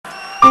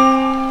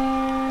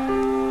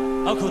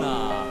青コーナ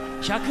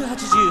ー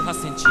188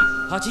センチ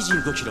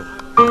85キロ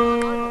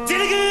ゼ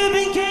ルグ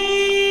弁慶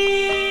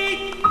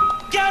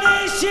ガ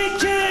レシッ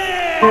ク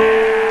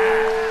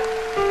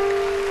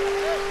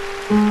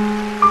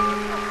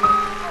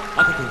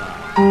赤コーナ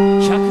ー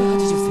180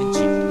センチ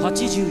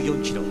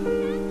84キロ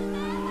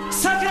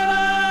桜庭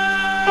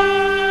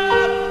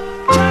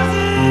和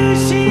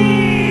志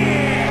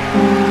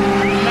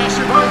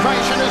Massive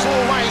ovation as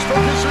always for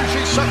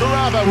Kazushi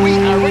Sakuraba. We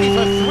are ready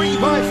for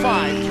 3x5.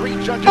 Three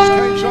judges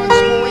coach-on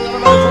scoring on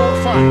an overall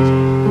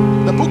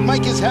fight. The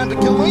bookmakers have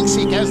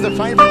Galesic as the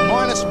favourite,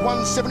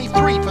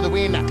 -173 for the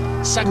win.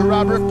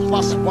 Sakuraba at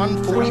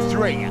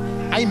 +143.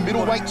 A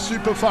middleweight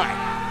super fight.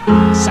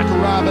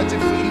 Sakuraba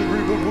defeating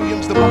Ruben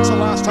Williams, the boxer,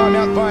 last time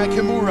out via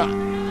Kimura.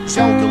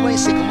 Zelg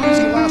Galesic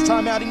losing last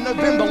time out in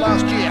November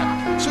last year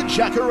to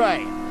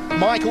Jacare.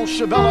 Michael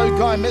Chavello,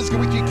 Guy Mesger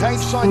with you cage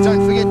side.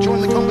 Don't forget,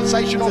 join the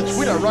conversation on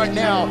Twitter right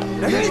now.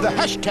 Use the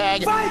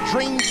hashtag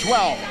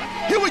Dream12.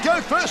 Here we go,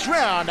 first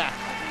round.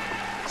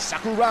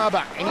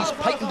 Sakuraba in his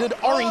patented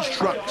orange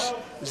trunks.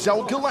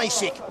 Zelg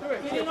Galesic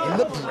in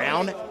the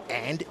brown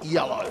and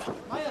yellow.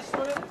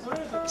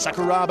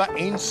 Sakuraba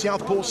in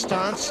southpaw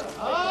stance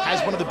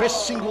has one of the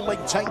best single leg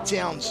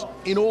takedowns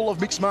in all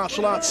of mixed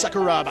martial arts,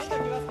 Sakuraba.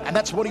 And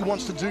that's what he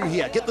wants to do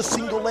here. Get the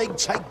single leg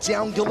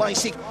takedown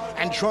Galesic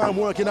and try and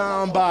work an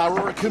arm bar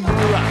or a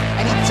Kimura.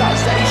 And he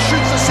does that, he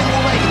shoots the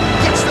single leg,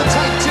 gets the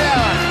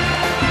takedown.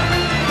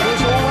 It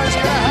was always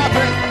going to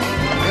happen.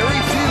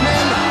 Very few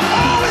men.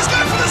 Oh, he's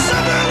going for the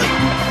sub early.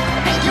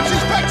 And gives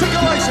his back to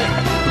Galesic.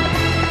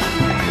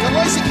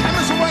 Galesic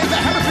hammers away the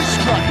hammer fist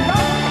strike.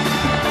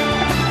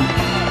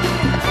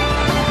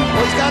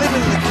 Well, he's got him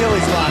in an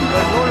Achilles lock,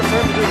 but in order for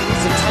him to do it, he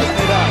needs to tighten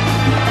it up.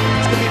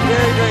 It's going to be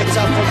very, very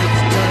tough for him to